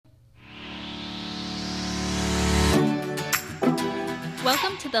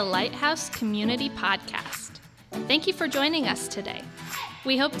Welcome to the Lighthouse Community Podcast. Thank you for joining us today.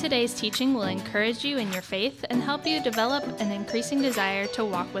 We hope today's teaching will encourage you in your faith and help you develop an increasing desire to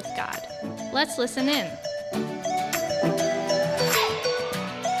walk with God. Let's listen in.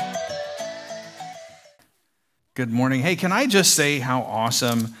 Good morning. Hey, can I just say how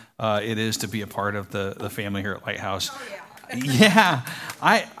awesome it is to be a part of the family here at Lighthouse? Yeah,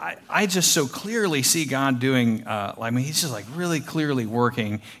 I just so clearly see God doing, he's just like really clearly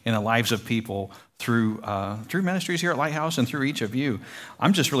working in the lives of people through ministries here at Lighthouse and through each of you.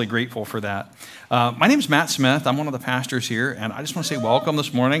 I'm just really grateful for that. My name is Matt Smith. I'm one of the pastors here, and I just want to say welcome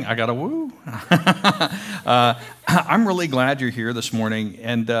this morning. I got a woo. I'm really glad you're here this morning,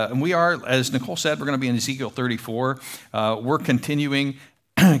 and we are, as Nicole said, we're going to be in Ezekiel 34. We're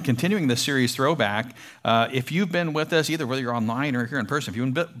continuing this series, Throwback. If you've been with us, either whether you're online or here in person, if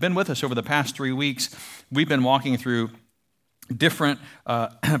you've been with us over the past 3 weeks, we've been walking through different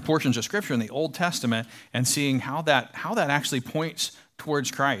portions of Scripture in the Old Testament and seeing how that actually points towards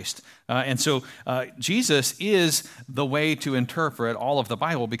Christ. And so Jesus is the way to interpret all of the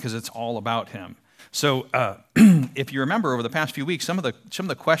Bible because it's all about him. So if you remember over the past few weeks, some of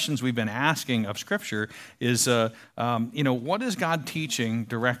the questions we've been asking of Scripture is, what is God teaching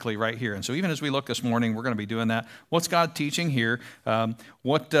directly right here? And so even as we look this morning, we're going to be doing that. What's God teaching here?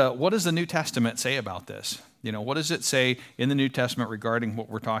 What does the New Testament say about this? What does it say in the New Testament regarding what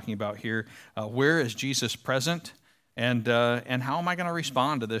we're talking about here? Where is Jesus present? And how am I going to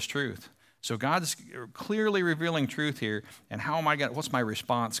respond to this truth? So God's clearly revealing truth here, and what's my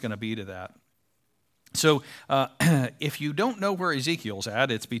response going to be to that? So if you don't know where Ezekiel's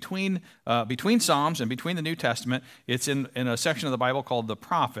at, it's between Psalms and between the New Testament. It's in a section of the Bible called the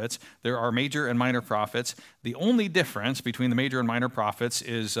prophets. There are major and minor prophets. The only difference between the major and minor prophets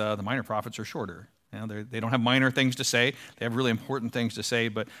is the minor prophets are shorter. They don't have minor things to say. They have really important things to say.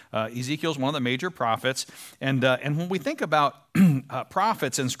 But Ezekiel's one of the major prophets. And when we think about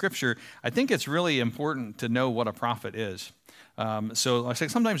prophets in Scripture, I think it's really important to know what a prophet is. So I say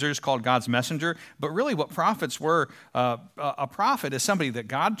sometimes they're just called God's messenger, but really what prophets were, a prophet is somebody that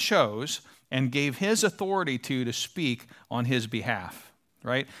God chose and gave his authority to speak on his behalf,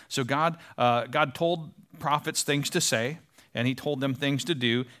 right? So God told prophets things to say, and he told them things to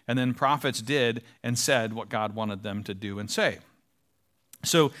do, and then prophets did and said what God wanted them to do and say.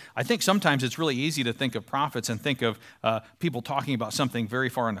 So I think sometimes it's really easy to think of prophets and think of people talking about something very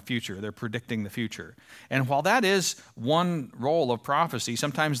far in the future. They're predicting the future. And while that is one role of prophecy,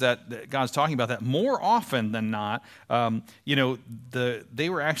 sometimes that God's talking about that, more often than not, they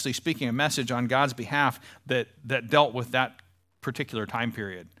were actually speaking a message on God's behalf that dealt with that particular time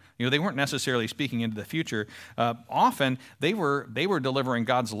period. They weren't necessarily speaking into the future. Often they were delivering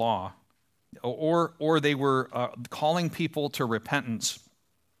God's law, or they were calling people to repentance.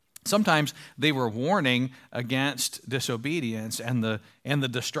 Sometimes they were warning against disobedience and the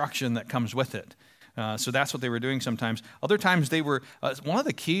destruction that comes with it. So that's what they were doing sometimes. Other times they were, one of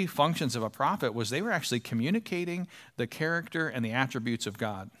the key functions of a prophet was they were actually communicating the character and the attributes of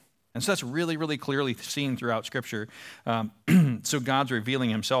God. And so that's really, really clearly seen throughout Scripture. So God's revealing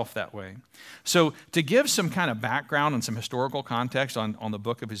himself that way. So to give some kind of background and some historical context on the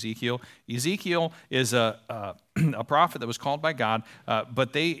book of Ezekiel, Ezekiel is a prophet that was called by God,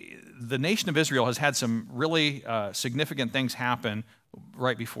 but the nation of Israel has had some really significant things happen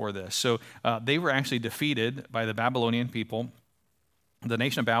right before this. So they were actually defeated by the Babylonian people. The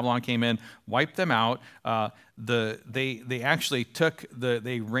nation of Babylon came in, wiped them out. They actually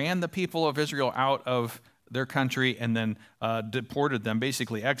they ran the people of Israel out of their country and then deported them,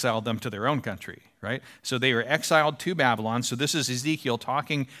 basically exiled them to their own country, right? So they were exiled to Babylon. So this is Ezekiel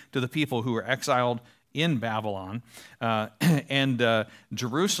talking to the people who were exiled in Babylon. And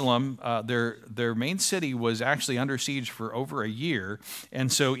Jerusalem, their main city, was actually under siege for over a year.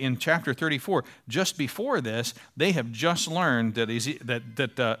 And so in chapter 34, just before this, they have just learned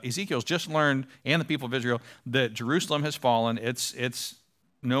that Ezekiel's just learned, and the people of Israel, that Jerusalem has fallen. It's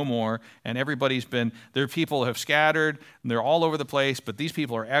no more, and their people have scattered, and they're all over the place, but these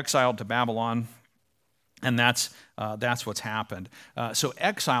people are exiled to Babylon. And that's what's happened. So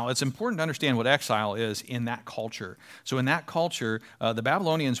exile, it's important to understand what exile is in that culture. So in that culture, the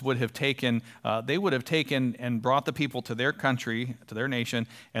Babylonians would have taken and brought the people to their country, to their nation,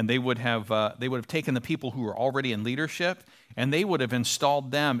 and they would have taken the people who were already in leadership, And they would have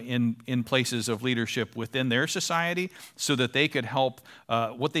installed them in places of leadership within their society so that they could help.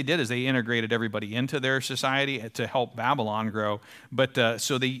 What they did is they integrated everybody into their society to help Babylon grow. But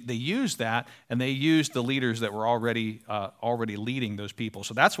so they used that, and they used the leaders that were already leading those people.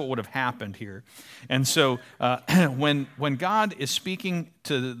 So that's what would have happened here. And so when God is speaking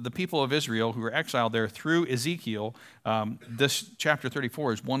to the people of Israel who are exiled there through Ezekiel, this chapter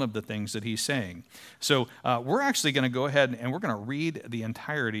 34 is one of the things that he's saying. So we're actually going to go ahead and we're going to read the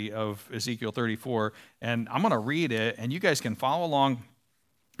entirety of Ezekiel 34, and I'm going to read it, and you guys can follow along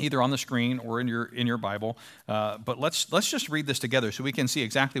either on the screen or in your Bible. But let's just read this together so we can see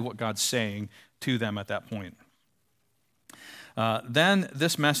exactly what God's saying to them at that point. Then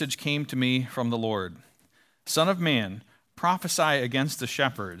this message came to me from the Lord. Son of man, prophesy against the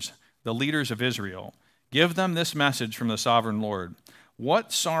shepherds, the leaders of Israel. Give them this message from the sovereign Lord.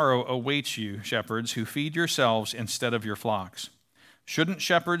 What sorrow awaits you, shepherds, who feed yourselves instead of your flocks? Shouldn't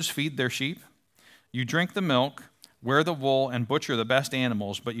shepherds feed their sheep? You drink the milk, wear the wool, and butcher the best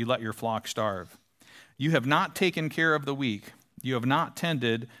animals, but you let your flock starve. You have not taken care of the weak. You have not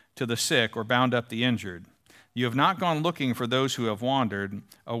tended to the sick or bound up the injured. You have not gone looking for those who have wandered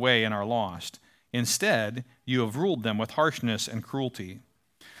away and are lost. Instead, you have ruled them with harshness and cruelty.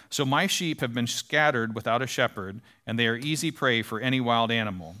 So my sheep have been scattered without a shepherd, and they are easy prey for any wild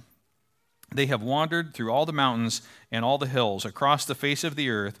animal. They have wandered through all the mountains and all the hills across the face of the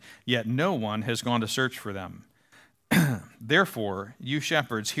earth, yet no one has gone to search for them. Therefore, you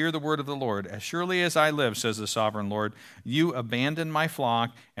shepherds, hear the word of the Lord. As surely as I live, says the sovereign Lord, you abandoned my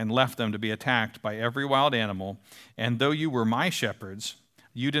flock and left them to be attacked by every wild animal. And though you were my shepherds,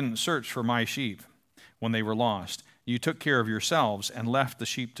 you didn't search for my sheep when they were lost. You took care of yourselves and left the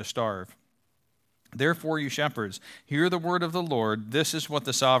sheep to starve. Therefore, you shepherds, hear the word of the Lord. This is what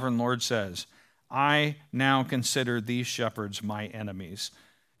the sovereign Lord says. I now consider these shepherds my enemies,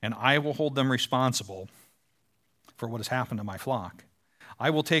 and I will hold them responsible for what has happened to my flock.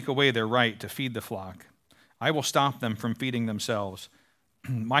 I will take away their right to feed the flock. I will stop them from feeding themselves.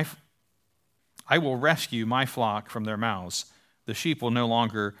 I will rescue my flock from their mouths. The sheep will no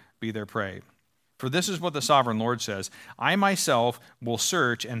longer be their prey. For this is what the sovereign Lord says, I myself will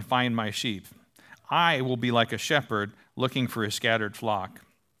search and find my sheep. I will be like a shepherd looking for his scattered flock.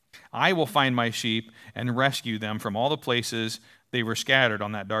 I will find my sheep and rescue them from all the places they were scattered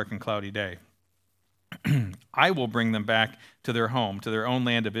on that dark and cloudy day. I will bring them back to their home, to their own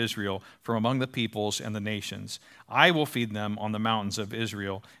land of Israel, from among the peoples and the nations. I will feed them on the mountains of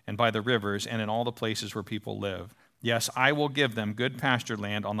Israel and by the rivers and in all the places where people live. Yes, I will give them good pasture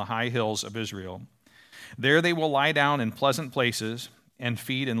land on the high hills of Israel. There they will lie down in pleasant places and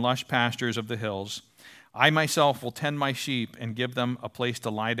feed in lush pastures of the hills. I myself will tend my sheep and give them a place to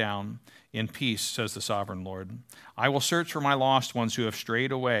lie down in peace, says the sovereign Lord. I will search for my lost ones who have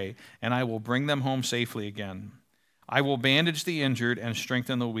strayed away, and I will bring them home safely again. I will bandage the injured and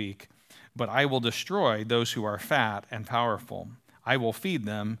strengthen the weak, but I will destroy those who are fat and powerful. I will feed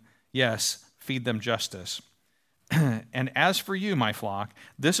them, yes, feed them justice. And as for you, my flock,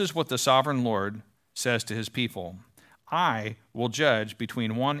 this is what the sovereign Lord says to his people. I will judge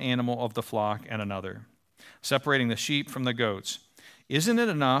between one animal of the flock and another, separating the sheep from the goats. Isn't it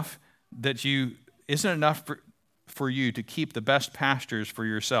enough for you to keep the best pastures for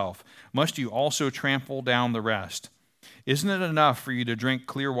yourself? Must you also trample down the rest? Isn't it enough for you to drink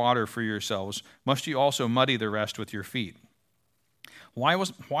clear water for yourselves? Must you also muddy the rest with your feet?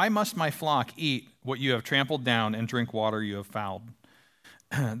 Why must my flock eat what you have trampled down and drink water you have fouled?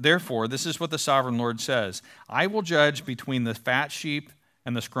 Therefore, this is what the sovereign Lord says. I will judge between the fat sheep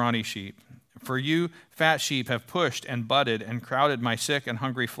and the scrawny sheep. For you, fat sheep, have pushed and butted and crowded my sick and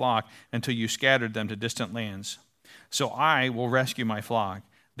hungry flock until you scattered them to distant lands. So I will rescue my flock.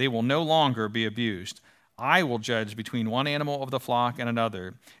 They will no longer be abused. I will judge between one animal of the flock and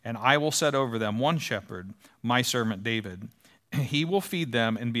another, and I will set over them one shepherd, my servant David. He will feed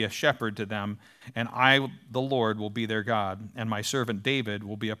them and be a shepherd to them, and I, the Lord, will be their God, and my servant David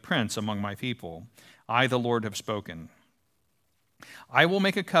will be a prince among my people. I, the Lord, have spoken. I will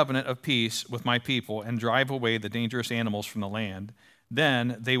make a covenant of peace with my people and drive away the dangerous animals from the land.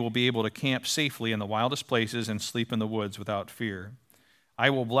 Then they will be able to camp safely in the wildest places and sleep in the woods without fear. I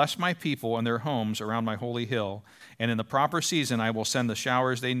will bless my people and their homes around my holy hill, and in the proper season I will send the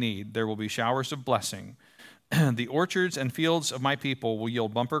showers they need. There will be showers of blessing. The orchards and fields of my people will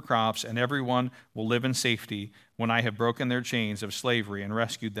yield bumper crops, and everyone will live in safety when I have broken their chains of slavery and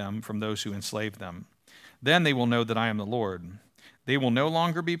rescued them from those who enslaved them. Then they will know that I am the Lord. They will no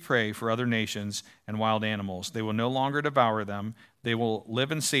longer be prey for other nations and wild animals. They will no longer devour them. They will live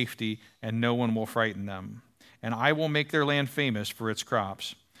in safety, and no one will frighten them. and I will make their land famous for its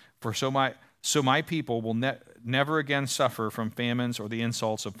crops. For so my people will never again suffer from famines or the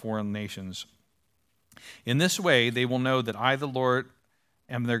insults of foreign nations. In this way, they will know that I, the Lord,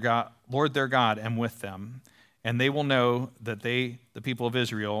 am their God, Lord their God, am with them, and they will know that they, the people of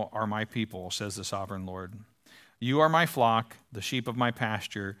Israel, are my people, says the sovereign Lord. You are my flock, the sheep of my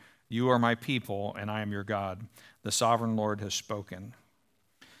pasture. You are my people, and I am your God. The sovereign Lord has spoken.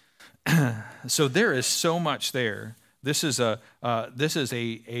 So there is so much there. This is a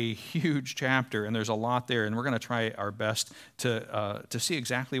huge chapter, and there's a lot there, and we're going to try our best to see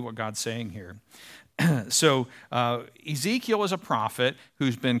exactly what God's saying here. So Ezekiel is a prophet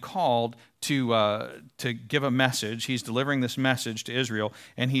who's been called to give a message. He's delivering this message to Israel,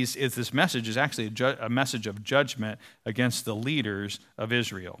 and this message is actually a message of judgment against the leaders of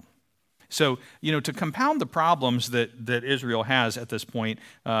Israel. So, to compound the problems that Israel has at this point,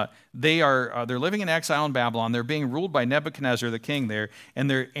 they're living in exile in Babylon. They're being ruled by Nebuchadnezzar, the king there, and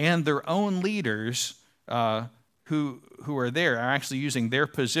their own leaders who are there are actually using their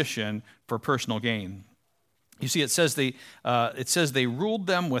position for personal gain. You see, it says they ruled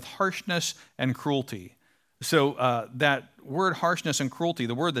them with harshness and cruelty. So that word harshness and cruelty,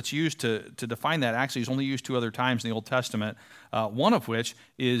 the word that's used to define that, actually is only used 2 other times in the Old Testament, one of which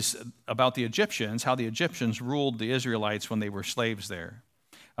is about the Egyptians, how the Egyptians ruled the Israelites when they were slaves there.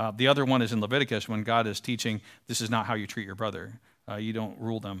 The other one is in Leviticus when God is teaching, this is not how you treat your brother. You don't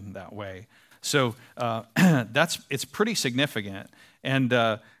rule them that way. So it's pretty significant.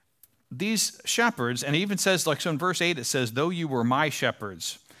 And these shepherds, and it even says, so in verse 8, it says, though you were my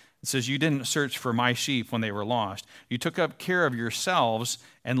shepherds. It says, you didn't search for my sheep when they were lost. You took up care of yourselves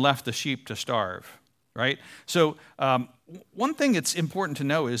and left the sheep to starve, right? So one thing that's important to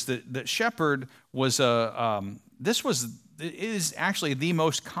know is that shepherd was is actually the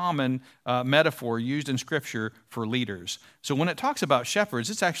most common metaphor used in Scripture for leaders. So when it talks about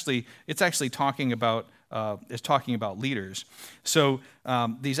shepherds, it's actually talking about leaders. So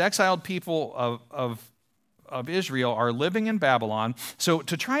these exiled people of Israel are living in Babylon. So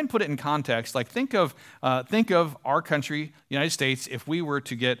to try and put it in context, like think of our country, United States, if we were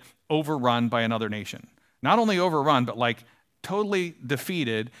to get overrun by another nation. Not only overrun, but like totally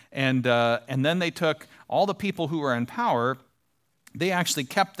defeated, and then they took all the people who were in power. They actually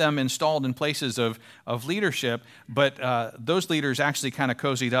kept them installed in places of leadership, but those leaders actually kind of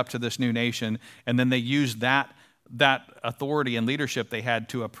cozied up to this new nation, and then they used that authority and leadership they had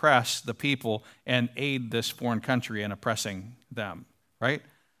to oppress the people and aid this foreign country in oppressing them, right?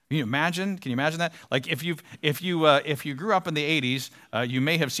 Can you imagine that? Like if you grew up in the 80s, you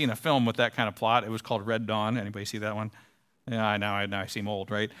may have seen a film with that kind of plot. It was called Red Dawn. Anybody see that one? Yeah, I know I seem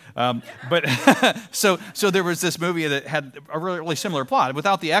old, right? But so there was this movie that had a really similar plot,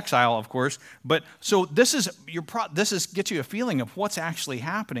 without the exile, of course. But so this gets you a feeling of what's actually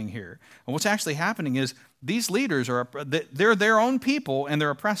happening here. And what's actually happening is these leaders they're their own people and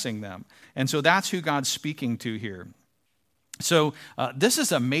they're oppressing them. And so that's who God's speaking to here. So this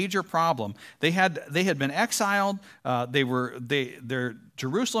is a major problem. They had been exiled. Their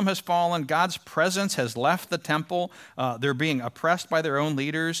Jerusalem has fallen. God's presence has left the temple. They're being oppressed by their own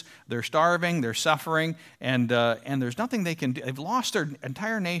leaders. They're starving. They're suffering, and there's nothing they can do. They've lost their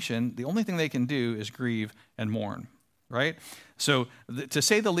entire nation. The only thing they can do is grieve and mourn. Right? So to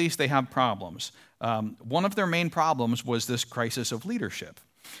say the least, they have problems. One of their main problems was this crisis of leadership.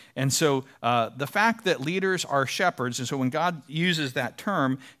 And so the fact that leaders are shepherds, and so when God uses that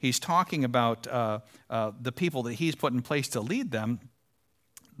term, he's talking about the people that he's put in place to lead them.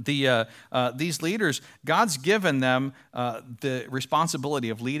 These leaders, God's given them the responsibility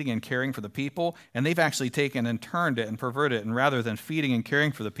of leading and caring for the people, and they've actually taken and turned it and perverted it, and rather than feeding and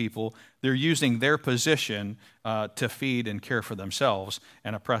caring for the people, they're using their position to feed and care for themselves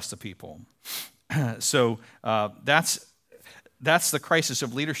and oppress the people. So that's the crisis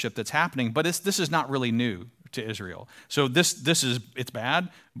of leadership that's happening, but this is not really new to Israel. So it's bad,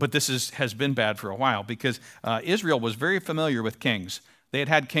 but has been bad for a while because Israel was very familiar with kings. They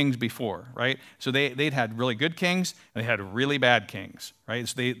had kings before, right? So they'd had really good kings and they had really bad kings, right?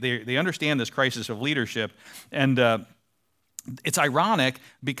 So they understand this crisis of leadership, and it's ironic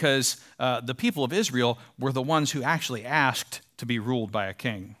because the people of Israel were the ones who actually asked to be ruled by a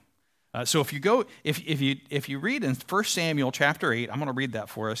king. So if you read in 1 Samuel chapter 8, I'm going to read that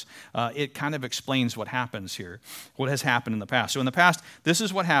for us. It kind of explains what happens here, what has happened in the past. So in the past, this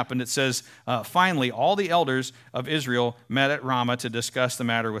is what happened. It says, finally, all the elders of Israel met at Ramah to discuss the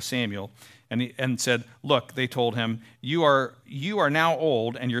matter with Samuel, and said, look, they told him, you are now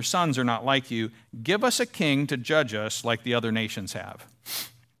old, and your sons are not like you. Give us a king to judge us like the other nations have.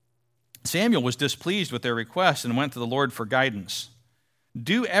 Samuel was displeased with their request and went to the Lord for guidance.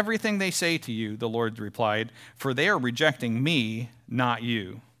 "Do everything they say to you," the Lord replied, "for they are rejecting me, not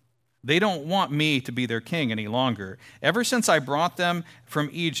you. They don't want me to be their king any longer. Ever since I brought them from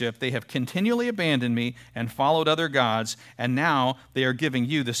Egypt, they have continually abandoned me and followed other gods, and now they are giving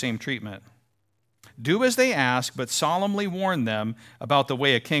you the same treatment. Do as they ask, but solemnly warn them about the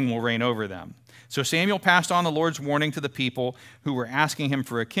way a king will reign over them." So Samuel passed on the Lord's warning to the people who were asking him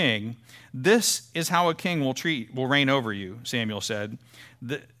for a king. "This is how a king will reign over you," Samuel said.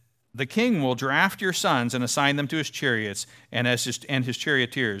 The king will draft your sons and assign them to his chariots and his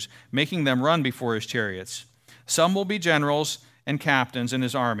charioteers, making them run before his chariots. Some will be generals and captains in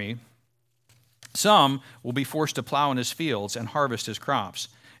his army. Some will be forced to plow in his fields and harvest his crops.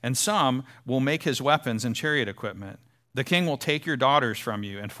 And some will make his weapons and chariot equipment. The king will take your daughters from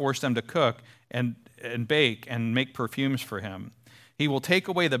you and force them to cook and bake and make perfumes for him. He will take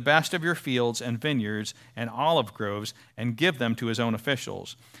away the best of your fields and vineyards and olive groves and give them to his own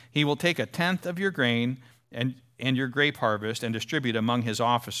officials. He will take 1/10 of your grain and your grape harvest and distribute among his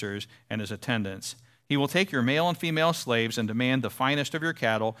officers and his attendants. He will take your male and female slaves and demand the finest of your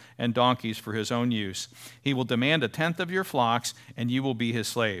cattle and donkeys for his own use. He will demand 1/10 of your flocks, and you will be his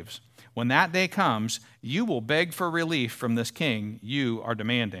slaves. When that day comes, you will beg for relief from this king you are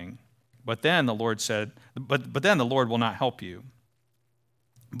demanding. But then the Lord said, but then the Lord will not help you.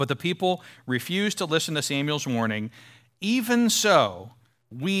 But the people refused to listen to Samuel's warning. "Even so,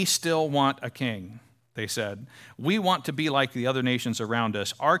 we still want a king," they said. "We want to be like the other nations around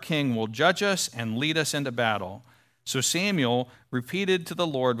us. Our king will judge us and lead us into battle." So Samuel repeated to the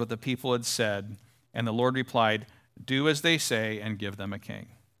Lord what the people had said, and the Lord replied, "Do as they say and give them a king."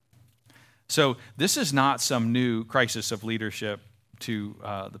 So this is not some new crisis of leadership to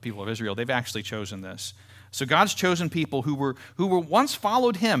the people of Israel. They've actually chosen this. So God's chosen people who were once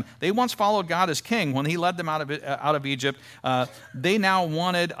followed him. They once followed God as king when he led them out of Egypt. They now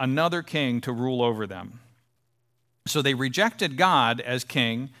wanted another king to rule over them. So they rejected God as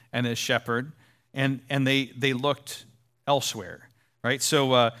king and as shepherd, and they looked elsewhere. Right?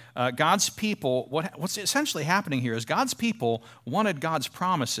 So God's people, what's essentially happening here is God's people wanted God's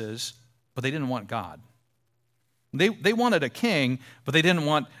promises, but they didn't want God. They wanted a king, but they didn't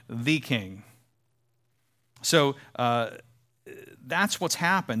want the king. So that's what's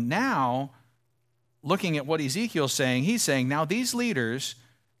happened. Now, looking at what Ezekiel's saying, he's saying, now these leaders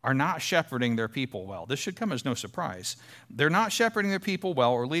are not shepherding their people well. This should come as no surprise. They're not shepherding their people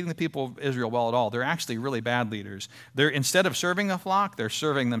well or leading the people of Israel well at all. They're actually really bad leaders. Instead of serving the flock, they're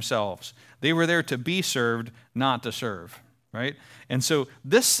serving themselves. They were there to be served, not to serve. Right? And so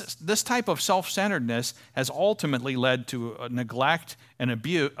this type of self-centeredness has ultimately led to a neglect and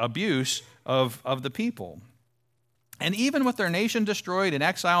abuse of the people. And even with their nation destroyed and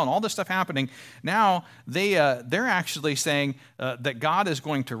exile and all this stuff happening, now they're actually saying that God is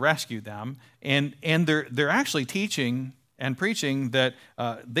going to rescue them, and they're actually teaching and preaching that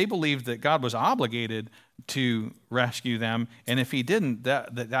they believed that God was obligated to rescue them, and if he didn't,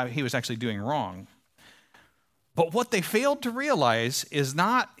 that he was actually doing wrong. But what they failed to realize is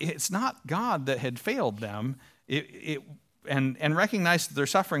it's not God that had failed them, and recognize that their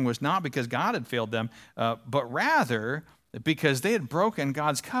suffering was not because God had failed them, but rather because they had broken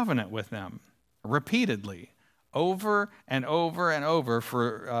God's covenant with them repeatedly, over and over and over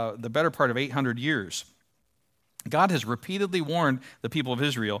for the better part of 800 years. God has repeatedly warned the people of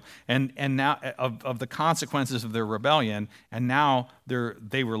Israel and now of the consequences of their rebellion, and now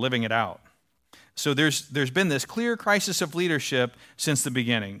they were living it out. So there's been this clear crisis of leadership since the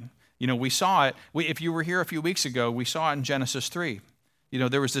beginning. You know, we saw it. If you were here a few weeks ago, we saw it in Genesis 3. You know,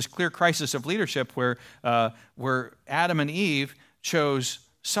 there was this clear crisis of leadership where Adam and Eve chose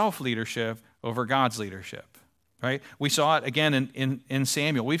self-leadership over God's leadership. Right? We saw it again in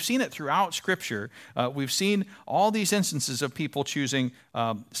Samuel. We've seen it throughout Scripture. We've seen all these instances of people choosing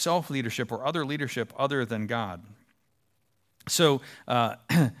self-leadership or other leadership other than God. So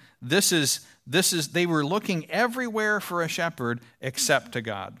this is they were looking everywhere for a shepherd except to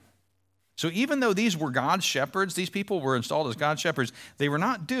God. So even though these were God's shepherds, these people were installed as God's shepherds, they were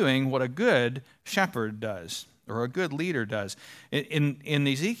not doing what a good shepherd does or a good leader does. In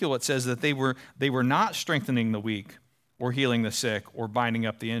Ezekiel, it says that they were not strengthening the weak or healing the sick or binding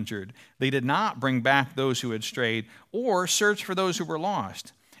up the injured. They did not bring back those who had strayed or search for those who were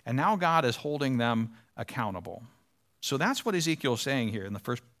lost. And now God is holding them accountable. So that's what Ezekiel is saying here in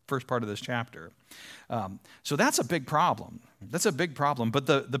the first part of this chapter. So that's a big problem. That's a big problem. But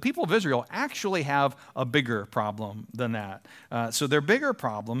the people of Israel actually have a bigger problem than that. So their bigger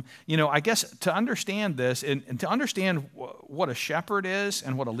problem, I guess to understand this and to understand what a shepherd is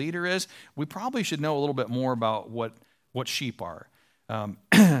and what a leader is, we probably should know a little bit more about what sheep are.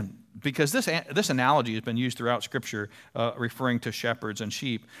 Because this analogy has been used throughout Scripture, referring to shepherds and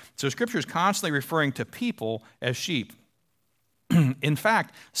sheep. So Scripture is constantly referring to people as sheep. In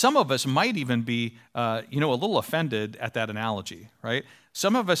fact, some of us might even be, a little offended at that analogy, right?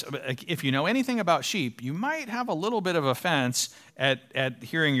 Some of us, if you know anything about sheep, you might have a little bit of offense at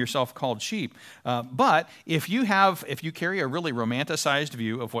hearing yourself called sheep. But if you carry a really romanticized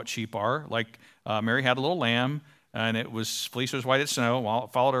view of what sheep are, like Mary had a little lamb, and fleece was white as snow, while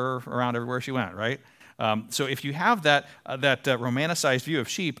it followed her around everywhere she went, right? So if you have that romanticized view of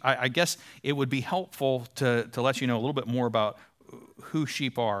sheep, I guess it would be helpful to let you know a little bit more about who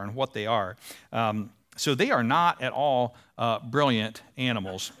sheep are and what they are. So they are not at all brilliant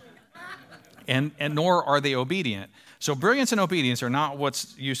animals, and nor are they obedient. So brilliance and obedience are not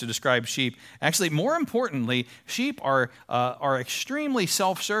what's used to describe sheep. Actually, more importantly, sheep are extremely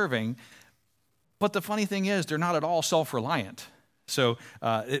self-serving, but the funny thing is they're not at all self-reliant. So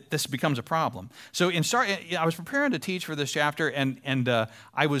this becomes a problem. So I was preparing to teach for this chapter, and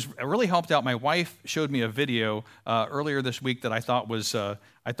I was really helped out. My wife showed me a video earlier this week that I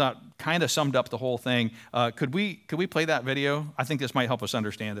thought kind of summed up the whole thing. Could we play that video? I think this might help us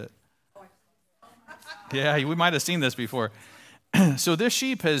understand it. Yeah, we might have seen this before. So this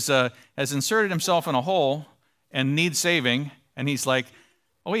sheep has inserted himself in a hole and needs saving, and he's like,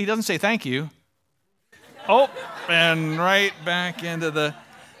 oh, wait, he doesn't say thank you. Oh, and right back into the,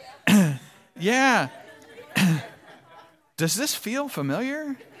 yeah. Does this feel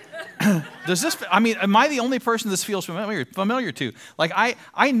familiar? Am I the only person this feels familiar to? Like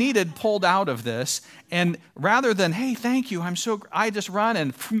I needed pulled out of this, and rather than, hey, thank you, I just run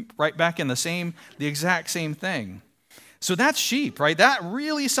and right back in the exact same thing. So that's sheep, right? That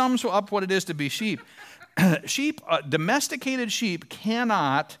really sums up what it is to be sheep. Domesticated sheep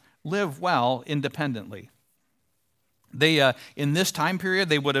cannot live well independently. They, in this time period,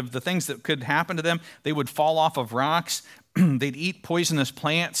 the things that could happen to them, they would fall off of rocks, they'd eat poisonous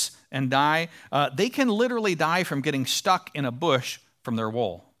plants and die. They can literally die from getting stuck in a bush from their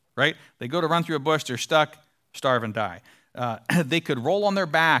wool, right? They go to run through a bush, they're stuck, starve and die. They could roll on their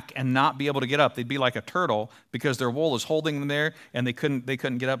back and not be able to get up. They'd be like a turtle because their wool is holding them there, and they couldn't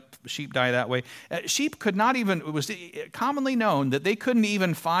get up. Sheep die that way. Sheep could not even, it was commonly known that they couldn't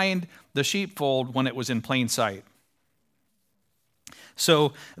even find the sheepfold when it was in plain sight.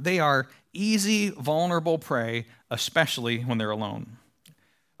 So they are easy, vulnerable prey, especially when they're alone.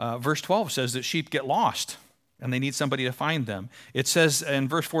 Verse 12 says that sheep get lost, and they need somebody to find them. It says in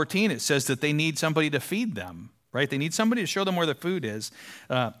verse 14, it says that they need somebody to feed them. Right? They need somebody to show them where the food is.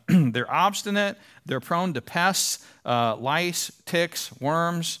 They're obstinate. They're prone to pests, lice, ticks,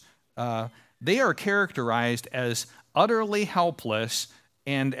 worms. They are characterized as utterly helpless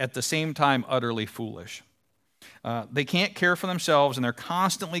and at the same time utterly foolish. They can't care for themselves, and they're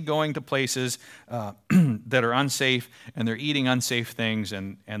constantly going to places that are unsafe, and they're eating unsafe things,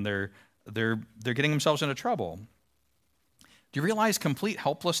 and they're getting themselves into trouble. Do you realize complete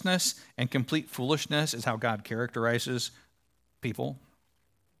helplessness and complete foolishness is how God characterizes people?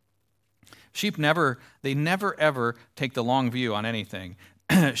 Sheep never ever take the long view on anything.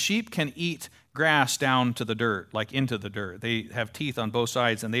 Sheep can eat grass down to the dirt, like into the dirt. They have teeth on both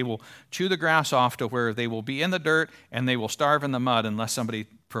sides, and they will chew the grass off to where they will be in the dirt, and they will starve in the mud unless somebody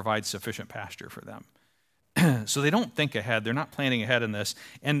provides sufficient pasture for them. So they don't think ahead. They're not planning ahead in this.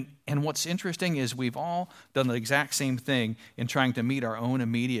 And what's interesting is we've all done the exact same thing in trying to meet our own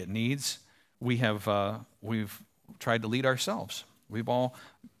immediate needs. We've tried to lead ourselves. We've all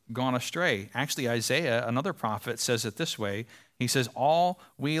gone astray. Actually, Isaiah, another prophet, says it this way. He says, all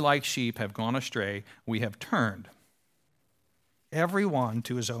we like sheep have gone astray. We have turned every one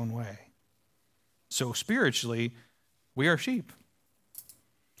to his own way. So spiritually, we are sheep.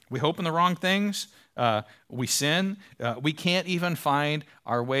 We hope in the wrong things. We sin. We can't even find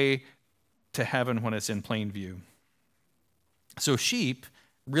our way to heaven when it's in plain view. So sheep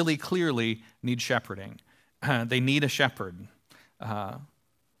really clearly need shepherding. They need a shepherd.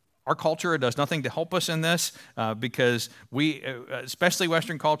 Our culture does nothing to help us in this because we, especially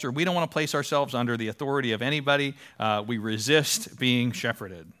Western culture, we don't want to place ourselves under the authority of anybody. We resist being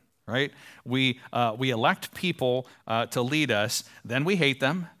shepherded, right? We elect people to lead us, then we hate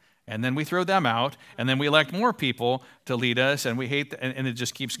them, and then we throw them out, and then we elect more people to lead us, and we hate, and it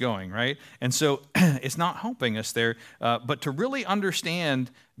just keeps going, right? And so it's not helping us there. But to really understand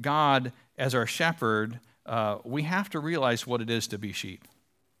God as our shepherd, we have to realize what it is to be sheep.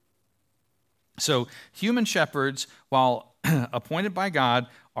 So human shepherds, while appointed by God,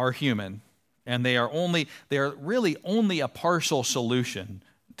 are human, and they are really only a partial solution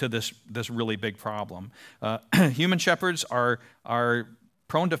to this really big problem. Human shepherds are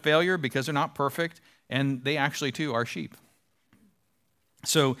prone to failure because they're not perfect, and they actually too are sheep.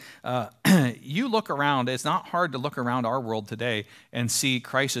 So you look around, it's not hard to look around our world today and see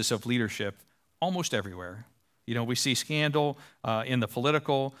crisis of leadership almost everywhere. You know, we see scandal in the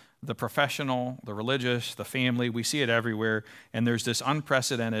political, the professional, the religious, the family. We see it everywhere, and there's this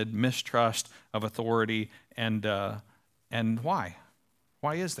unprecedented mistrust of authority. And why?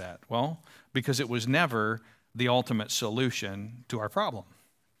 Why is that? Well, because it was never the ultimate solution to our problem.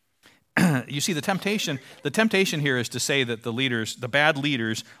 You see, the temptation here is to say that the bad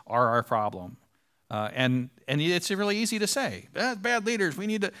leaders are our problem. And it's really easy to say, bad leaders, we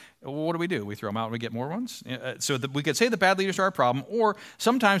need to, well, what do? We throw them out and we get more ones? So we could say the bad leaders are our problem, or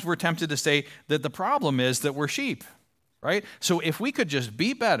sometimes we're tempted to say that the problem is that we're sheep, right? So if we could just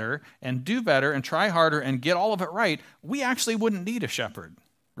be better and do better and try harder and get all of it right, we actually wouldn't need a shepherd,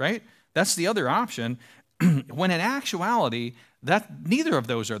 right? That's the other option. When in actuality, neither of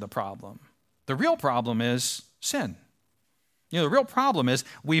those are the problem. The real problem is sin. You know, the real problem is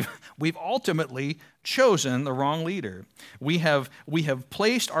we've ultimately chosen the wrong leader. We have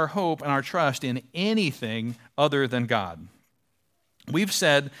placed our hope and our trust in anything other than God. We've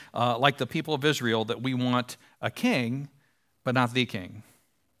said, like the people of Israel, that we want a king, but not the king.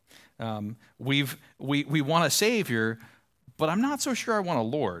 We want a savior, but I'm not so sure I want a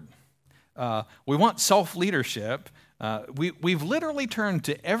Lord. We want self-leadership. We've literally turned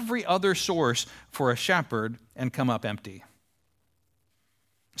to every other source for a shepherd and come up empty.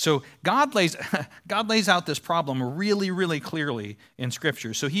 So God lays out this problem really, really clearly in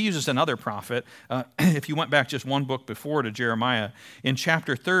Scripture. So he uses another prophet. If you went back just one book before to Jeremiah, in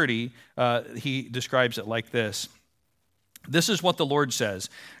chapter 30, he describes it like this. This is what the Lord says.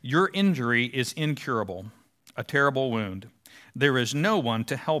 Your injury is incurable, a terrible wound. There is no one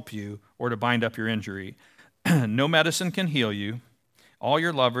to help you or to bind up your injury. No medicine can heal you. All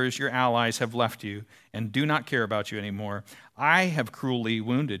your lovers, your allies have left you and do not care about you anymore. I have cruelly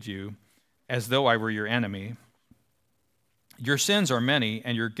wounded you as though I were your enemy. Your sins are many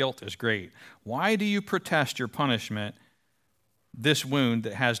and your guilt is great. Why do you protest your punishment, this wound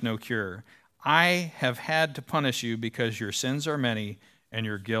that has no cure? I have had to punish you because your sins are many and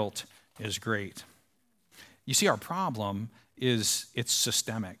your guilt is great. You see, our problem is it's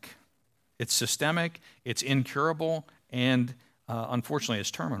systemic. It's systemic, it's incurable, and unfortunately,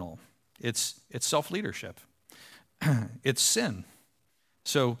 it's terminal. It's self-leadership. It's sin.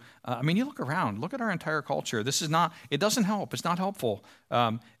 So, you look around, look at our entire culture. It doesn't help. It's not helpful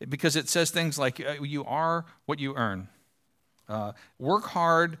because it says things like you are what you earn. Work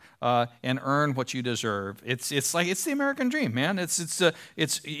hard and earn what you deserve. It's the American dream, man. It's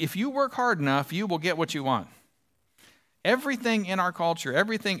if you work hard enough, you will get what you want. Everything in our culture,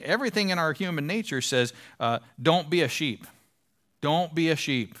 everything in our human nature says, don't be a sheep. Don't be a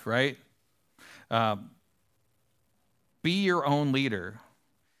sheep, right? Be your own leader.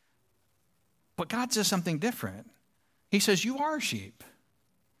 But God says something different. He says, you are sheep.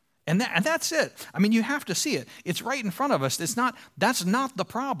 And that's it. You have to see it. It's right in front of us. That's not the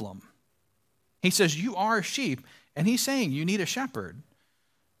problem. He says, you are sheep. And he's saying you need a shepherd.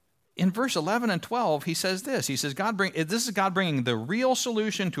 In verse 11 and 12, he says this. He says, this is God bringing the real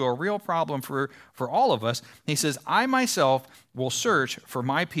solution to a real problem for all of us. He says, I myself will search for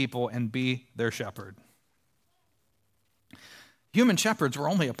my people and be their shepherd. Human shepherds were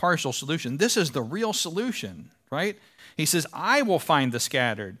only a partial solution. This is the real solution, right? He says, I will find the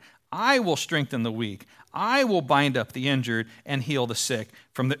scattered. I will strengthen the weak. I will bind up the injured and heal the sick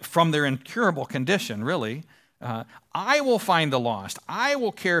from their incurable condition, really. I will find the lost. I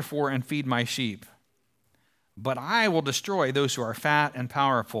will care for and feed my sheep. But I will destroy those who are fat and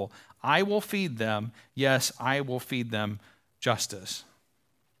powerful. I will feed them. Yes, I will feed them justice.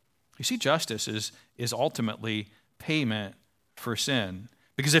 You see, justice is ultimately payment for sin.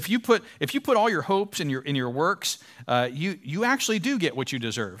 Because if you put all your hopes in your works, you actually do get what you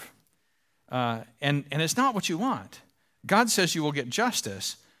deserve. And it's not what you want. God says you will get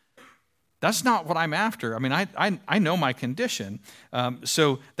justice. That's not what I'm after. I know my condition.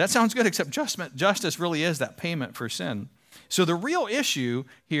 So that sounds good, except justice really is that payment for sin. So the real issue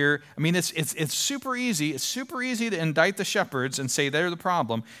here, I mean, it's super easy. It's super easy to indict the shepherds and say they're the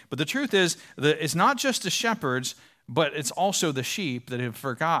problem. But the truth is that it's not just the shepherds, but it's also the sheep that have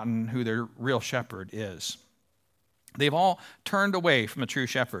forgotten who their real shepherd is. They've all turned away from a true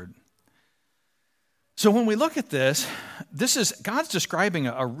shepherd. So when we look at this is God's describing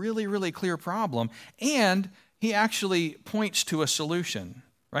a really, really clear problem, and he actually points to a solution,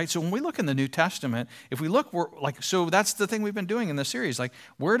 right? So when we look in the New Testament, if we look, so that's the thing we've been doing in this series. Like,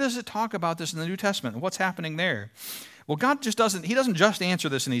 where does it talk about this in the New Testament? What's happening there? Well, God doesn't just answer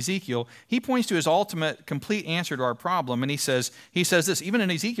this in Ezekiel. He points to his ultimate, complete answer to our problem, and he says this, even in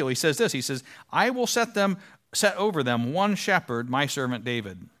Ezekiel, he says this, he says, I will set over them one shepherd, my servant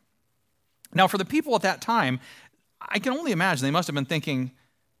David. Now, for the people at that time, I can only imagine they must have been thinking,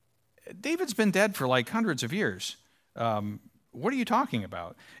 David's been dead for like hundreds of years. What are you talking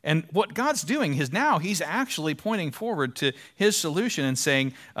about? And what God's doing is now he's actually pointing forward to his solution and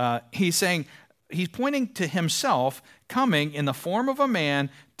saying, he's pointing to himself coming in the form of a man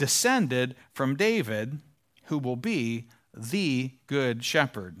descended from David who will be the good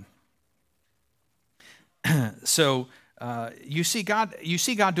shepherd. So you see God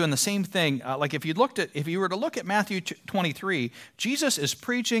doing the same thing. Like if you were to look at Matthew 23, Jesus is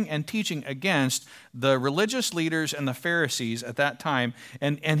preaching and teaching against the religious leaders and the Pharisees at that time,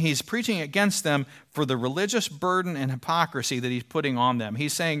 and he's preaching against them for the religious burden and hypocrisy that he's putting on them.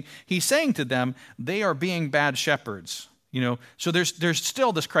 He's saying to them, they are being bad shepherds. So there's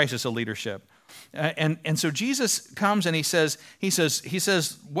still this crisis of leadership. And so Jesus comes and he says,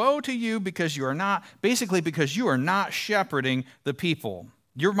 woe to you because you are not shepherding the people.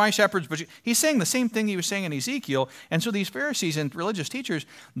 You're my shepherds, but he's saying the same thing he was saying in Ezekiel. And so these Pharisees and religious teachers,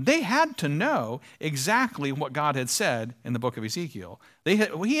 they had to know exactly what God had said in the book of Ezekiel. They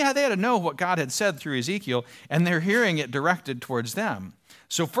had to know what God had said through Ezekiel, and they're hearing it directed towards them.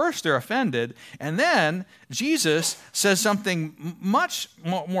 So first they're offended, and then Jesus says something much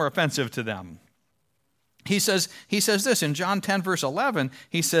more offensive to them. He says this in John 10, verse 11.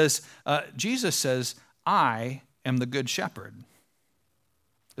 He says, Jesus says, I am the good shepherd.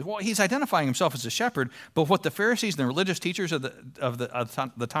 Well, he's identifying himself as a shepherd, but what the Pharisees and the religious teachers of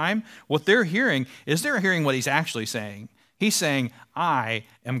the time, what they're hearing is they're hearing what he's actually saying. He's saying, I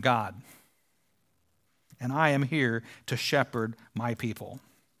am God, and I am here to shepherd my people.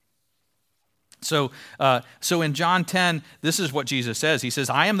 So in John 10, this is what Jesus says. He says,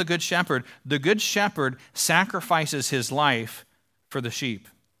 I am the good shepherd. The good shepherd sacrifices his life for the sheep.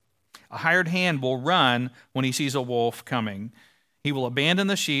 A hired hand will run when he sees a wolf coming. He will abandon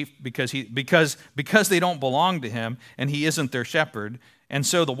the sheep because they don't belong to him, and he isn't their shepherd. And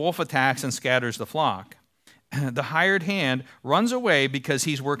so the wolf attacks and scatters the flock. The hired hand runs away because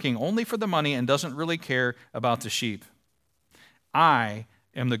he's working only for the money and doesn't really care about the sheep. I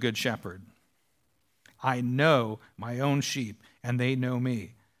am the good shepherd. I know my own sheep, and they know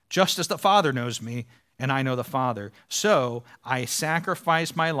me, just as the Father knows me, and I know the Father. So I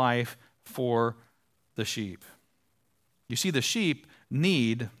sacrifice my life for the sheep. You see, the sheep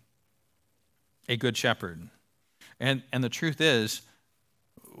need a good shepherd. And the truth is,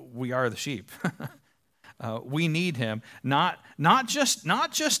 we are the sheep. We need him, not just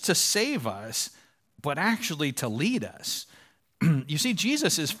to save us, but actually to lead us. You see,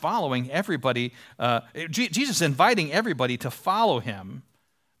 Jesus is following everybody. Jesus is inviting everybody to follow him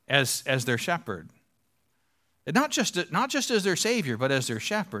as their shepherd. And not just as their Savior, but as their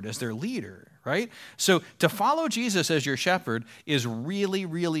shepherd, as their leader, right? So to follow Jesus as your shepherd is really,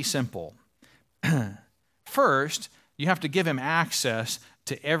 really simple. First, you have to give him access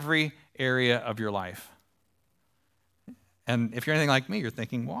to every area of your life. And if you're anything like me, you're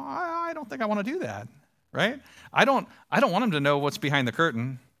thinking, well, I don't think I want to do that. Right? I don't want him to know what's behind the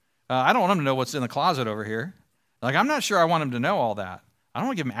curtain. I don't want him to know what's in the closet over here. Like, I'm not sure I want him to know all that. I don't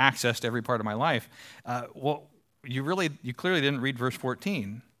want to give him access to every part of my life. Well, you clearly didn't read verse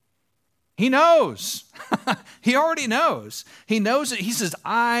 14. He knows. He already knows. He knows it. He says,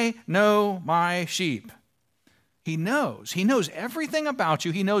 I know my sheep. He knows. He knows everything about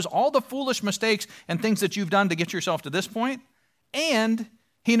you. He knows all the foolish mistakes and things that you've done to get yourself to this point. And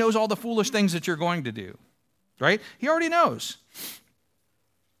he knows all the foolish things that you're going to do, right? He already knows.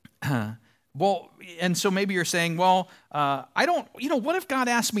 Well, and so maybe you're saying, well, what if God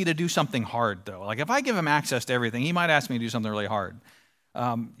asked me to do something hard, though? Like if I give him access to everything, he might ask me to do something really hard.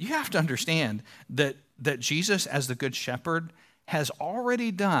 You have to understand that Jesus, as the good shepherd, has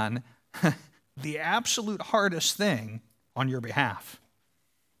already done the absolute hardest thing on your behalf.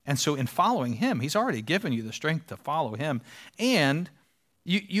 And so in following him, he's already given you the strength to follow him. And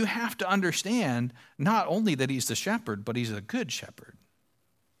You have to understand not only that he's the shepherd, but he's a good shepherd.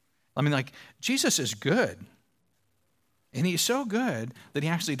 I mean, like, Jesus is good. And he's so good that he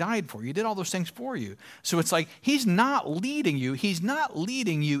actually died for you. He did all those things for you. So it's like he's not leading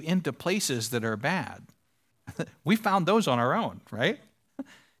you into places that are bad. We found those on our own, right?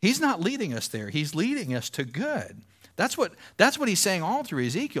 He's not leading us there. He's leading us to good. That's what he's saying all through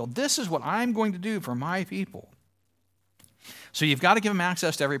Ezekiel. This is what I'm going to do for my people. So you've got to give him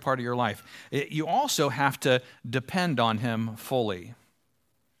access to every part of your life. You also have to depend on him fully.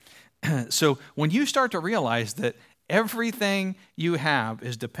 So when you start to realize that everything you have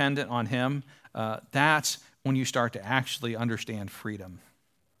is dependent on him, that's when you start to actually understand freedom.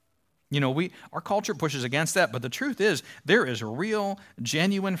 You know, our culture pushes against that, but the truth is there is real,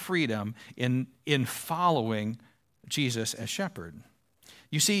 genuine freedom in following Jesus as shepherd.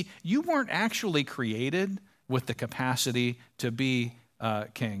 You see, you weren't actually created with the capacity to be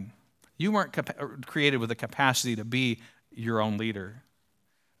king. You weren't created with the capacity to be your own leader.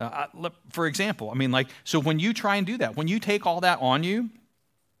 For example, I mean, like, so when you try and do that, when you take all that on you,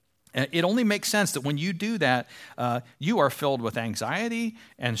 it only makes sense that when you do that, you are filled with anxiety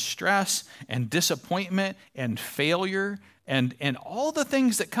and stress and disappointment and failure and all the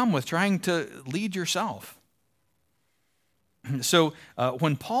things that come with trying to lead yourself. So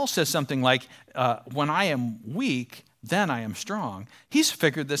when Paul says something like, when I am weak, then I am strong, he's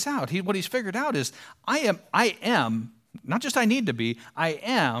figured this out. What he's figured out is I am, not just I need to be, I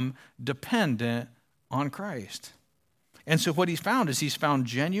am dependent on Christ. And so what he's found is he's found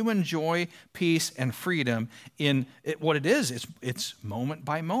genuine joy, peace, and freedom in what it is. It's moment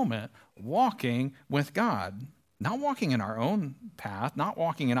by moment walking with God. Not walking in our own path, not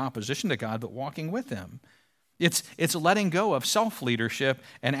walking in opposition to God, but walking with him. It's letting go of self-leadership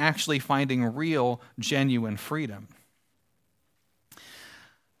and actually finding real, genuine freedom.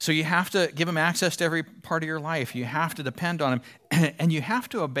 So you have to give him access to every part of your life. You have to depend on him, and you have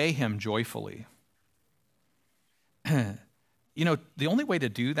to obey him joyfully. You know, the only way to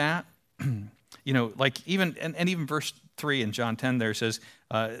do that, you know, like even verse 3 in John 10 there says,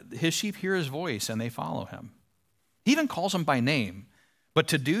 his sheep hear his voice and they follow him. He even calls them by name. But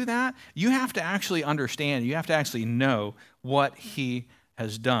to do that, you have to actually understand, you have to actually know what he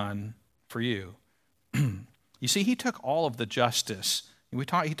has done for you. You see, he took all of the justice. He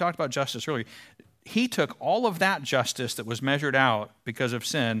talked about justice earlier. He took all of that justice that was measured out because of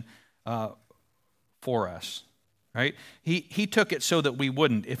sin for us. Right? He took it so that we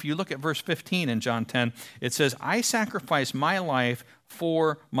wouldn't. If you look at verse 15 in John 10, it says, I sacrifice my life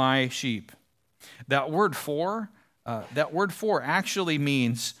for my sheep. That word for actually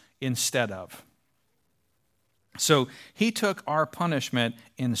means instead of. So he took our punishment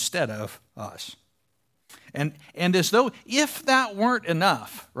instead of us. And as though if that weren't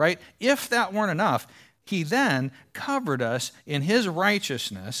enough, right? If that weren't enough, he then covered us in his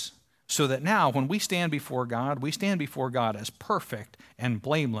righteousness, so that now when we stand before God as perfect and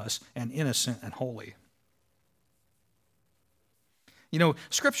blameless and innocent and holy. You know,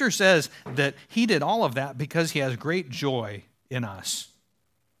 Scripture says that he did all of that because he has great joy in us.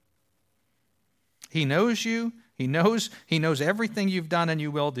 He knows you. He knows everything you've done and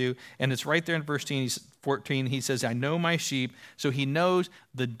you will do. And it's right there in verse 14. He says, I know my sheep. So he knows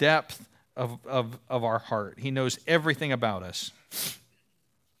the depth of our heart. He knows everything about us.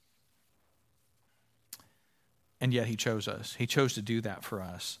 And yet he chose us. He chose to do that for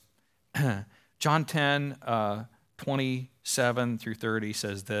us. John 10, 27 through 30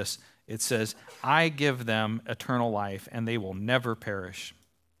 says this. It says, I give them eternal life, and they will never perish.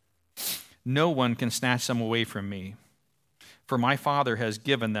 No one can snatch them away from me. For my Father has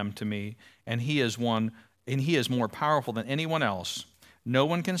given them to me, and he is more powerful than anyone else. No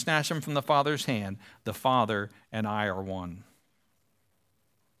one can snatch them from the Father's hand. The Father and I are one.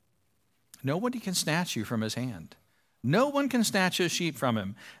 Nobody can snatch you from his hand. No one can snatch his sheep from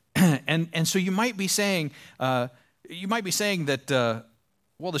him. And so you might be saying that,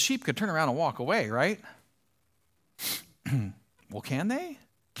 well, the sheep could turn around and walk away, right? Well, can they?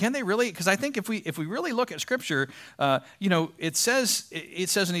 Can they really? Because I think if we really look at Scripture, it says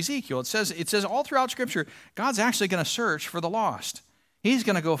in Ezekiel, it says all throughout Scripture, God's actually going to search for the lost. He's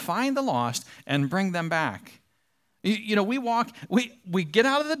going to go find the lost and bring them back. We get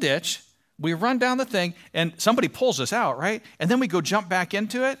out of the ditch. We run down the thing, and somebody pulls us out, right? And then we go jump back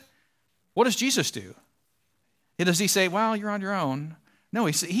into it. What does Jesus do? Does he say, well, you're on your own? No,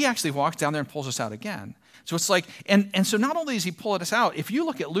 he actually walks down there and pulls us out again. So it's like, and so not only does he pull us out, if you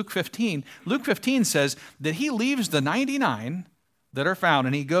look at Luke 15 says that he leaves the 99 that are found,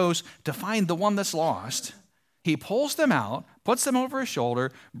 and he goes to find the one that's lost. He pulls them out, puts them over his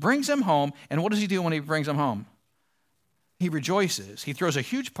shoulder, brings them home, and what does he do when he brings them home? He rejoices. He throws a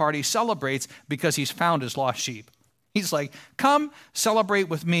huge party, celebrates because he's found his lost sheep. He's like, come celebrate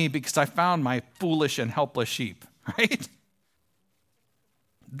with me because I found my foolish and helpless sheep, right?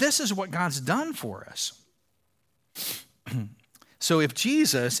 This is what God's done for us. So if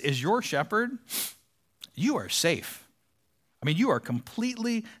Jesus is your shepherd, you are safe. I mean, you are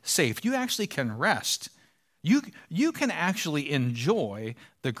completely safe. You actually can rest. You can actually enjoy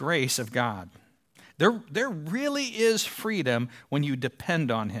the grace of God. There really is freedom when you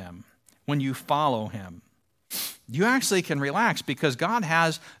depend on him, when you follow him. You actually can relax because God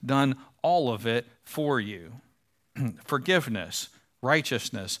has done all of it for you. Forgiveness,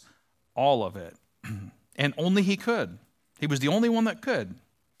 righteousness, all of it. And only he could. He was the only one that could.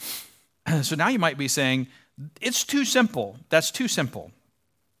 So now you might be saying, it's too simple. That's too simple.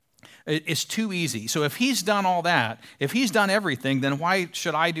 It's too easy. So if he's done all that, if he's done everything, then why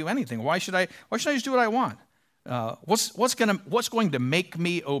should I do anything? Why should I just do what I want? What's going to make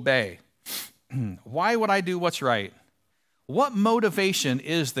me obey? Why would I do what's right? What motivation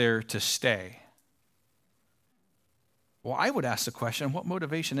is there to stay? Well, I would ask the question, what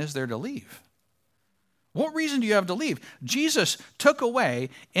motivation is there to leave? What reason do you have to leave? Jesus took away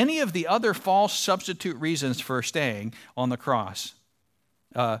any of the other false substitute reasons for staying on the cross.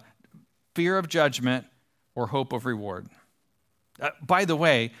 Fear of judgment or hope of reward. By the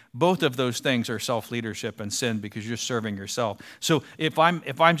way, both of those things are self-leadership and sin because you're serving yourself. So if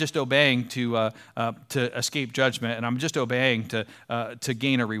I'm just obeying to escape judgment and I'm just obeying to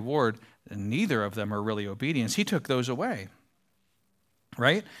gain a reward, neither of them are really obedience. He took those away,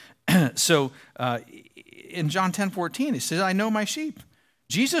 right? So in John 10:14, it says, "I know my sheep."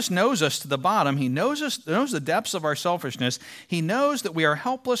 Jesus knows us to the bottom. He knows the depths of our selfishness. He knows that we are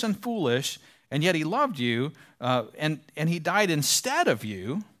helpless and foolish, and yet he loved you, and he died instead of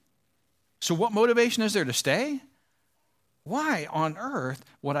you. So what motivation is there to stay? Why on earth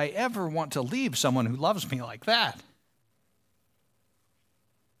would I ever want to leave someone who loves me like that?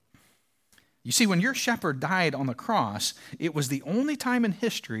 You see, when your shepherd died on the cross, it was the only time in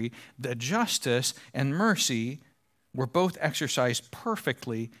history that justice and mercy were both exercised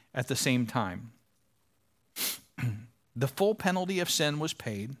perfectly at the same time. The full penalty of sin was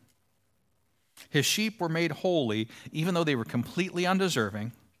paid. His sheep were made holy, even though they were completely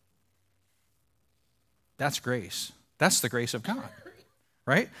undeserving. That's grace. That's the grace of God,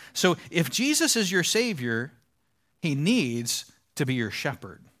 right? So if Jesus is your Savior, he needs to be your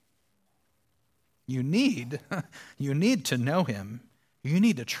shepherd. You need to know him. You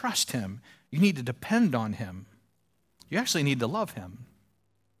need to trust him. You need to depend on him. You actually need to love him.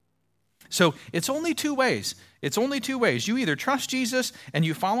 So it's only two ways. It's only two ways. You either trust Jesus and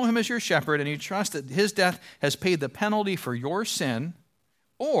you follow him as your shepherd and you trust that his death has paid the penalty for your sin,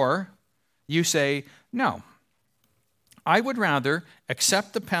 or you say, no, I would rather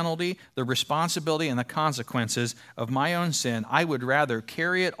accept the penalty, the responsibility, and the consequences of my own sin. I would rather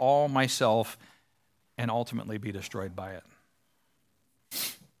carry it all myself and ultimately be destroyed by it.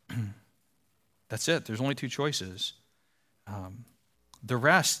 That's it. There's only two choices. The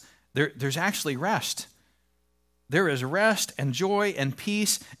rest, there's actually rest. There is rest and joy and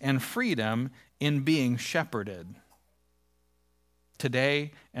peace and freedom in being shepherded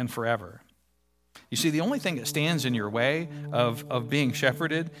today and forever. You see, the only thing that stands in your way of being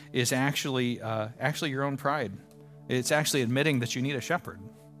shepherded is actually your own pride. It's actually admitting that you need a shepherd.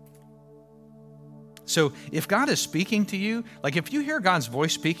 So if God is speaking to you, like if you hear God's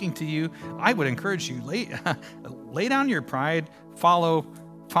voice speaking to you, I would encourage you, lay down your pride, follow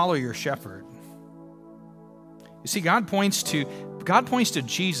your shepherd. You see, God points to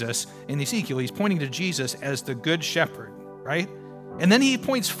Jesus in Ezekiel. He's pointing to Jesus as the good shepherd, right? And then he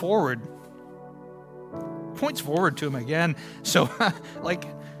points forward to him again. So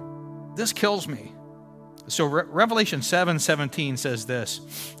this kills me. So Revelation 7:17 says this.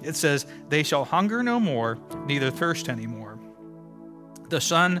 It says, "They shall hunger no more, neither thirst any more. The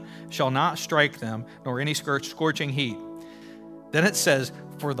sun shall not strike them, nor any scorching heat." Then it says,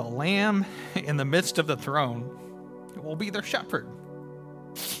 "For the Lamb in the midst of the throne will be their shepherd.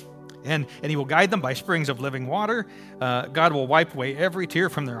 And he will guide them by springs of living water. God will wipe away every tear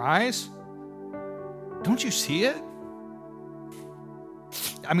from their eyes." Don't you see it?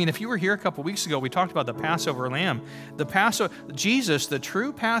 I mean, if you were here a couple weeks ago, we talked about the Passover lamb. Jesus, the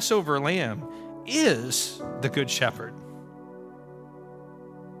true Passover lamb, is the good shepherd.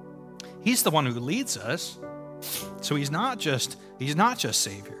 He's the one who leads us. So he's not just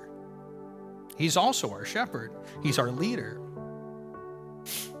Savior. He's also our shepherd. He's our leader.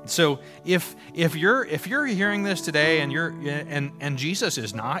 So if you're hearing this today and Jesus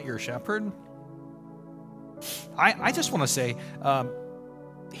is not your shepherd, I just want to say,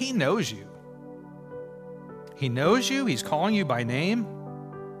 he knows you. He knows you. He's calling you by name.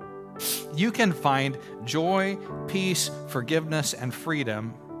 You can find joy, peace, forgiveness, and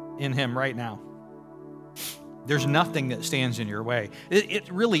freedom in him right now. There's nothing that stands in your way. It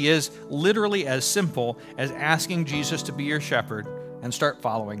really is literally as simple as asking Jesus to be your shepherd and start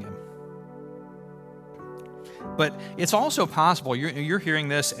following him. But it's also possible you're hearing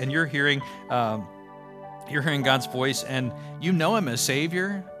this and you're hearing God's voice and you know him as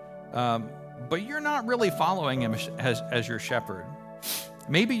Savior, but you're not really following him as your shepherd.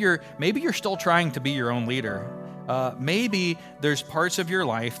 Maybe you're still trying to be your own leader. Maybe there's parts of your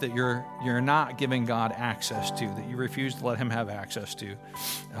life that you're not giving God access to, that you refuse to let him have access to.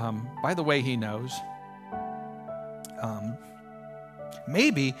 By the way, he knows.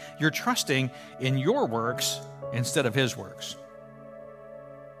 Maybe you're trusting in your works instead of his works.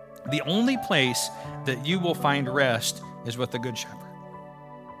 The only place that you will find rest is with the Good Shepherd.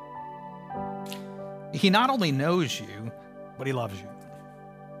 He not only knows you, but he loves you.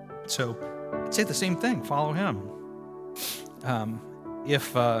 So I'd say the same thing, follow him.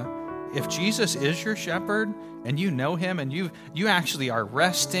 If Jesus is your shepherd and you know him and you actually are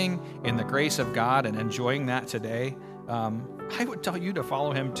resting in the grace of God and enjoying that today, I would tell you to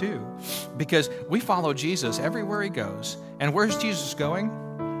follow him too, because we follow Jesus everywhere he goes. And where's Jesus going?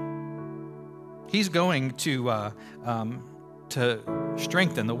 He's going to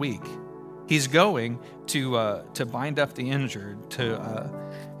strengthen the weak. He's going to bind up the injured.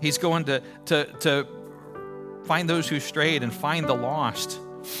 He's going to find those who strayed and find the lost.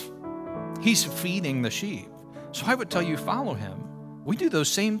 He's feeding the sheep. So I would tell you, follow him. We do those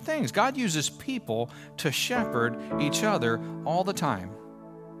same things. God uses people to shepherd each other all the time.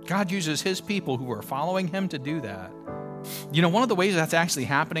 God uses his people who are following him to do that. You know, one of the ways that's actually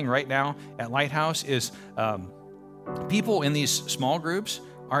happening right now at Lighthouse is people in these small groups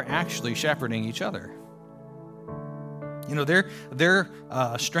are actually shepherding each other. You know, they're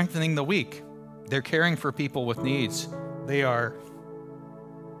strengthening the weak. They're caring for people with needs. They are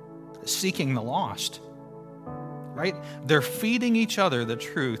seeking the lost, right? They're feeding each other the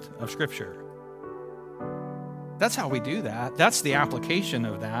truth of Scripture. That's how we do that. That's the application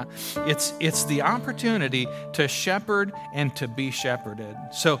of that. It's the opportunity to shepherd and to be shepherded.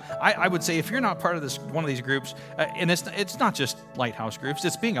 So I would say if you're not part of one of these groups, and it's not just Lighthouse groups,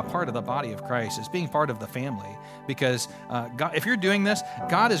 it's being a part of the body of Christ. It's being part of the family. Because God, if you're doing this,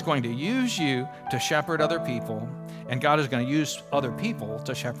 God is going to use you to shepherd other people, and God is going to use other people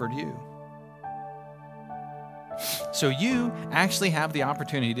to shepherd you. So you actually have the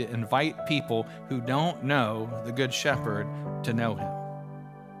opportunity to invite people who don't know the Good Shepherd to know him.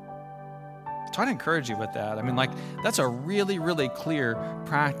 So I'd encourage you with that. I mean, that's a really, really clear,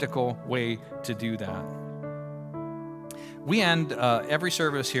 practical way to do that. We end every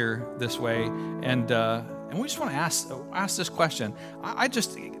service here this way, and we just want to ask this question.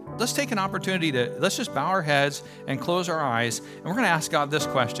 Let's take an opportunity let's just bow our heads and close our eyes, and we're going to ask God this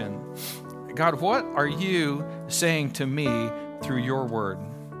question. God, what are you saying to me through your word?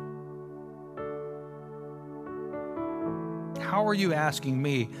 How are you asking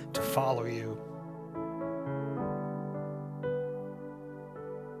me to follow you?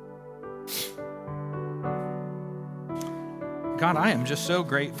 God, I am just so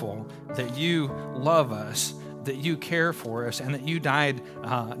grateful that you love us, that you care for us, and that you died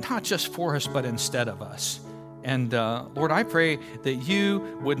not just for us, but instead of us. And Lord, I pray that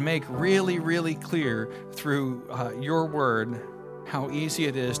you would make really, really clear through your word how easy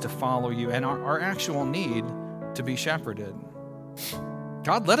it is to follow you and our actual need to be shepherded.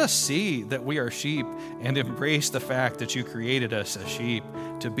 God, let us see that we are sheep and embrace the fact that you created us as sheep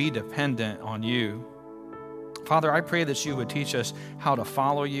to be dependent on you. Father, I pray that you would teach us how to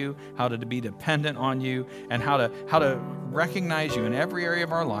follow you, how to be dependent on you, and how to recognize you in every area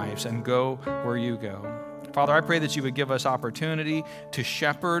of our lives and go where you go. Father, I pray that you would give us opportunity to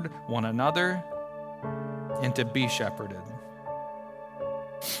shepherd one another and to be shepherded.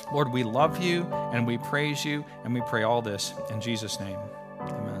 Lord, we love you and we praise you, and we pray all this in Jesus' name.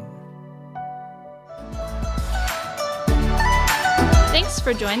 Amen. Thanks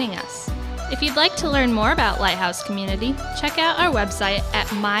for joining us. If you'd like to learn more about Lighthouse Community, check out our website at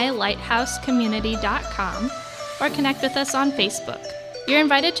mylighthousecommunity.com or connect with us on Facebook. You're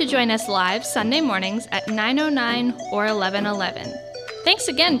invited to join us live Sunday mornings at 9:09 or 11:11. Thanks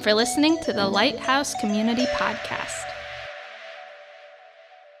again for listening to the Lighthouse Community Podcast.